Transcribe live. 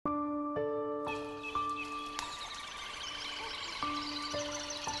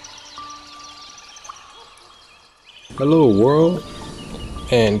Hello, world,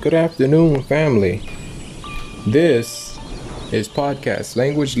 and good afternoon, family. This is Podcast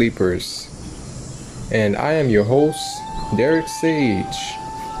Language Leapers, and I am your host, Derek Sage.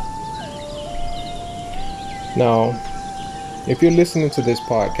 Now, if you're listening to this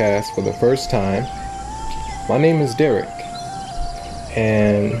podcast for the first time, my name is Derek,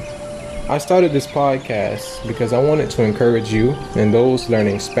 and I started this podcast because I wanted to encourage you and those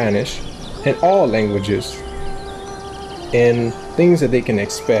learning Spanish and all languages and things that they can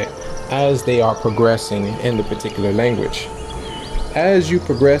expect as they are progressing in the particular language. As you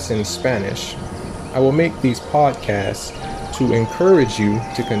progress in Spanish, I will make these podcasts to encourage you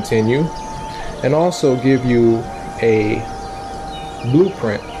to continue and also give you a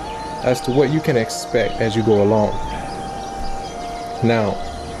blueprint as to what you can expect as you go along. Now,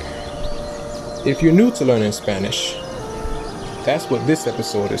 if you're new to learning Spanish, that's what this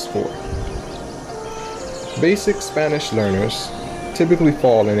episode is for. Basic Spanish learners typically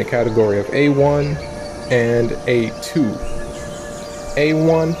fall in the category of A1 and A2.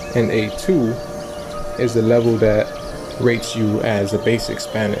 A1 and A2 is the level that rates you as a basic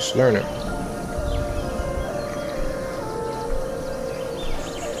Spanish learner.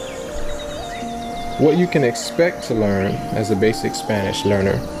 What you can expect to learn as a basic Spanish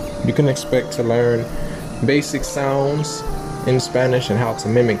learner, you can expect to learn basic sounds in Spanish and how to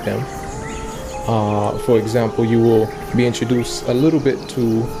mimic them. For example, you will be introduced a little bit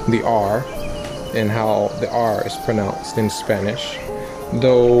to the R and how the R is pronounced in Spanish,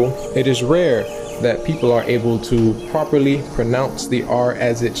 though it is rare that people are able to properly pronounce the R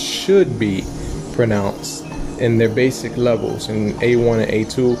as it should be pronounced in their basic levels. In A1 and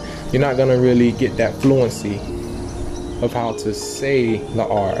A2, you're not going to really get that fluency of how to say the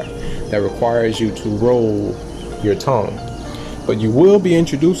R that requires you to roll your tongue, but you will be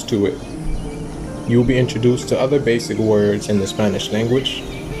introduced to it. You'll be introduced to other basic words in the Spanish language,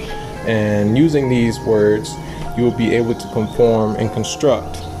 and using these words, you will be able to conform and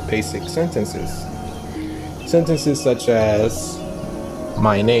construct basic sentences. Sentences such as,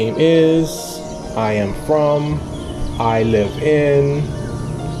 my name is, I am from, I live in,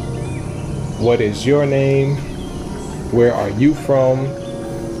 what is your name, where are you from,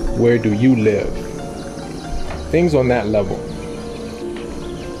 where do you live? Things on that level.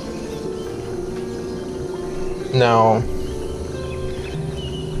 Now,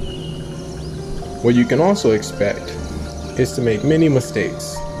 what you can also expect is to make many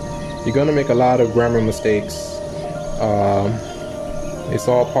mistakes. You're going to make a lot of grammar mistakes. It's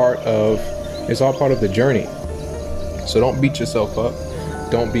all part of the journey. So don't beat yourself up.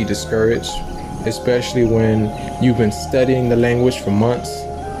 Don't be discouraged, especially when you've been studying the language for months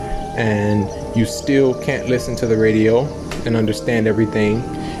and you still can't listen to the radio and understand everything.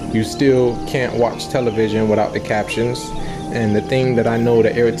 You still can't watch television without the captions. And the thing that I know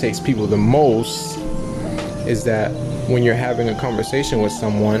that irritates people the most is that when you're having a conversation with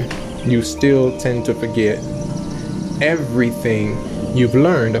someone, you still tend to forget everything you've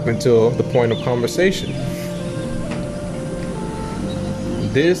learned up until the point of conversation.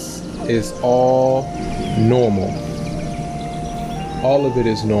 This is all normal. All of it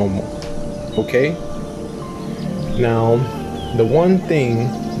is normal. Okay? Now, the one thing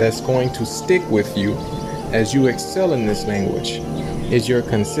that's going to stick with you as you excel in this language is your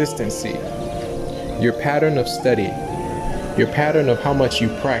consistency, your pattern of study, your pattern of how much you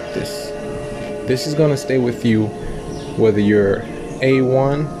practice. This is going to stay with you whether you're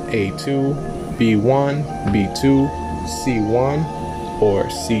A1, A2, B1, B2, C1, or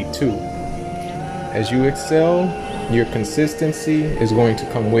C2. As you excel, your consistency is going to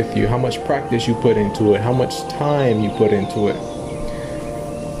come with you. How much practice you put into it, how much time you put into it.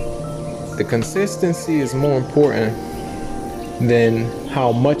 The consistency is more important than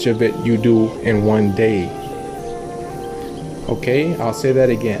how much of it you do in one day. Okay, I'll say that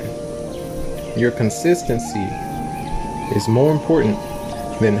again. Your consistency is more important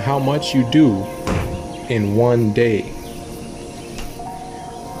than how much you do in one day.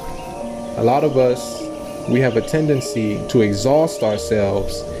 A lot of us, we have a tendency to exhaust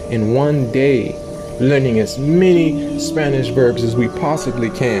ourselves in one day, learning as many Spanish verbs as we possibly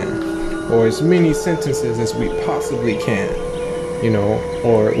can, or as many sentences as we possibly can,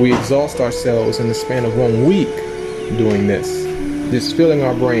 or we exhaust ourselves in the span of 1 week doing this, just filling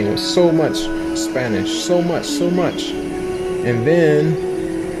our brain with so much Spanish, so much, and then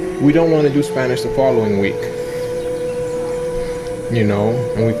we don't want to do Spanish the following week,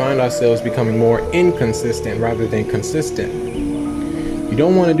 and we find ourselves becoming more inconsistent rather than consistent. You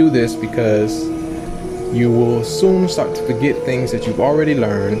don't want to do this because you will soon start to forget things that you've already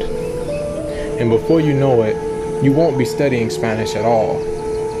learned, and before you know it, you won't be studying Spanish at all.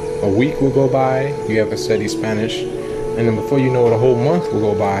 A week will go by, you haven't studied Spanish, and then before you know it, a whole month will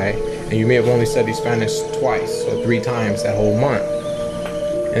go by, and you may have only studied Spanish twice or 3 times that whole month.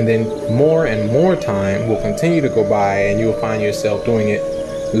 And then more and more time will continue to go by, and you'll find yourself doing it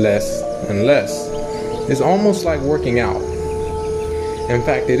less and less. It's almost like working out. In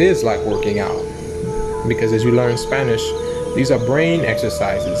fact, it is like working out, because as you learn Spanish, these are brain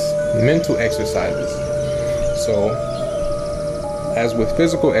exercises, mental exercises. So, as with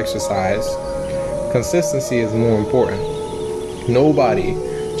physical exercise, consistency is more important. Nobody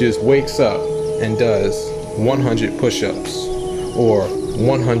just wakes up and does 100 push-ups or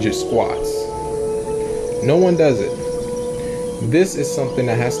 100 squats. No one does it. This is something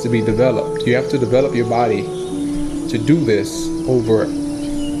that has to be developed. You have to develop your body to do this over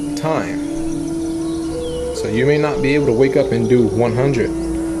time. So you may not be able to wake up and do 100,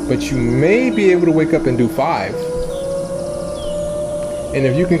 but you may be able to wake up and do 5. And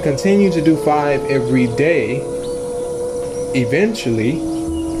if you can continue to do 5 every day, eventually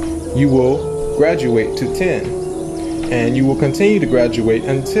you will graduate to 10. And you will continue to graduate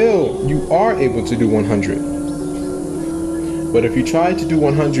until you are able to do 100. But if you try to do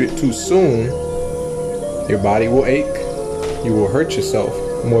 100 too soon, your body will ache, you will hurt yourself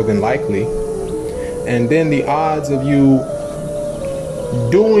more than likely, and then the odds of you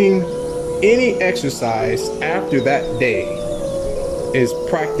doing any exercise after that day is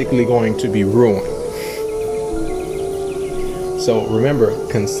practically going to be ruined. So remember,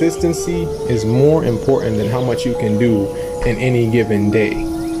 consistency is more important than how much you can do in any given day.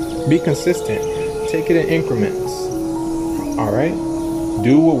 Be consistent. Take it in increments. All right?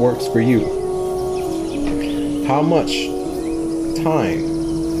 Do what works for you. How much time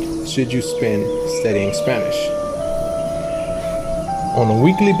should you spend studying Spanish? On a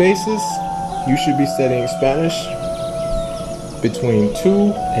weekly basis, you should be studying Spanish between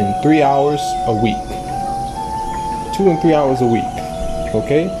 2 and 3 hours a week. 2 and 3 hours a week,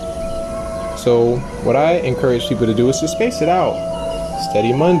 okay? So what I encourage people to do is to space it out.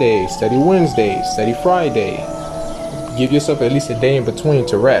 Study Monday, study Wednesday, study Friday. Give yourself at least a day in between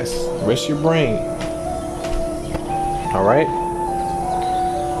to rest your brain. All right?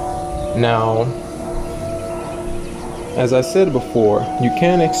 Now, as I said before, you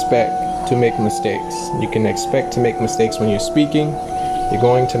can expect to make mistakes. You can expect to make mistakes when you're speaking. You're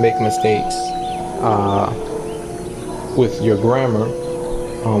going to make mistakes with your grammar.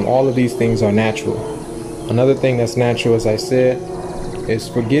 All of these things are natural. Another thing that's natural, as I said, is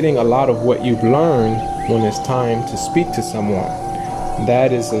forgetting a lot of what you've learned when it's time to speak to someone.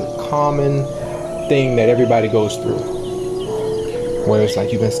 That is a common thing that everybody goes through, where it's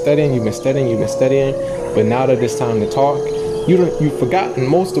like you've been studying, but now that it's time to talk, you've forgotten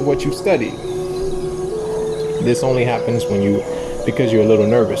most of what you've studied. This only happens because you're a little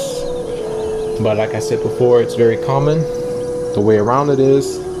nervous. But like I said before, it's very common. The way around it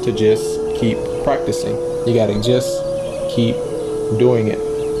is to just keep practicing. You gotta just keep doing it.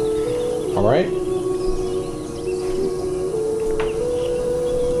 All right?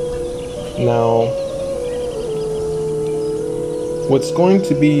 Now, what's going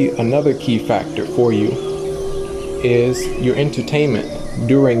to be another key factor for you is your entertainment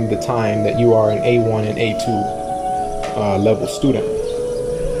during the time that you are an A1 and A2 level student.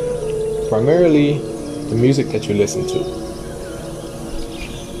 Primarily, the music that you listen to.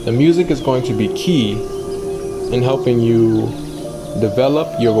 The music is going to be key in helping you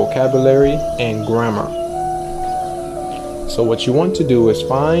develop your vocabulary and grammar. So what you want to do is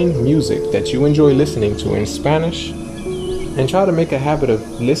find music that you enjoy listening to in Spanish and try to make a habit of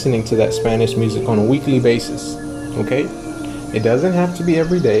listening to that Spanish music on a weekly basis, okay? It doesn't have to be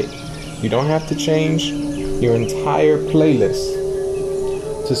every day. You don't have to change your entire playlist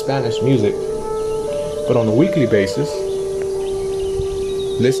to Spanish music, but on a weekly basis,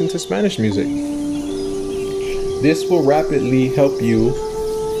 listen to Spanish music. This will rapidly help you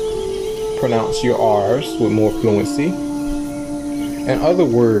pronounce your R's with more fluency and other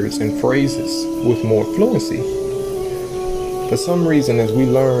words and phrases with more fluency. For some reason, as we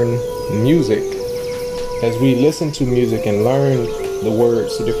learn music, as we listen to music and learn the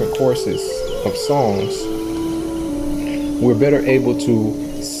words to different courses of songs, we're better able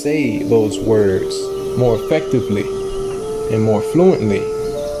to say those words more effectively and more fluently.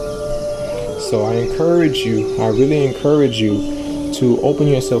 So I really encourage you to open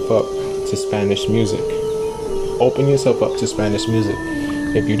yourself up to Spanish music. Open yourself up to Spanish music.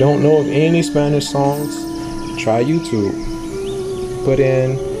 If you don't know of any Spanish songs, try YouTube. Put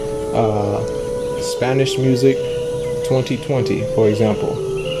in Spanish music 2020, for example,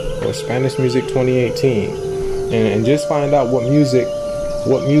 or Spanish music 2018. and just find out what music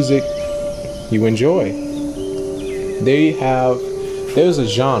you enjoy. There's a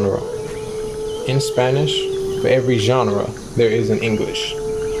genre in Spanish. For every genre there is in English.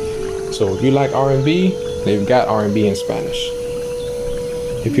 So if you like R&B, they've got R&B in Spanish.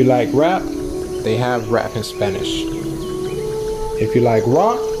 If you like rap, they have rap in Spanish. If you like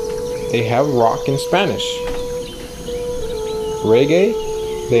rock, they have rock in Spanish. Reggae,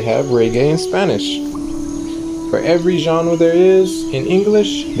 they have reggae in Spanish. For every genre there is in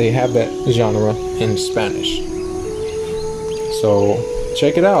English, they have that genre in Spanish. So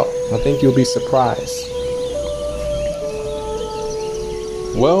check it out. I think you'll be surprised.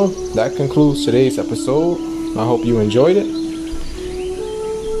 Well, that concludes today's episode. I hope you enjoyed it.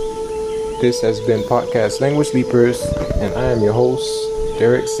 This has been Podcast Language Leapers, and I am your host,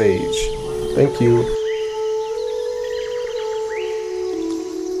 Derek Sage. Thank you.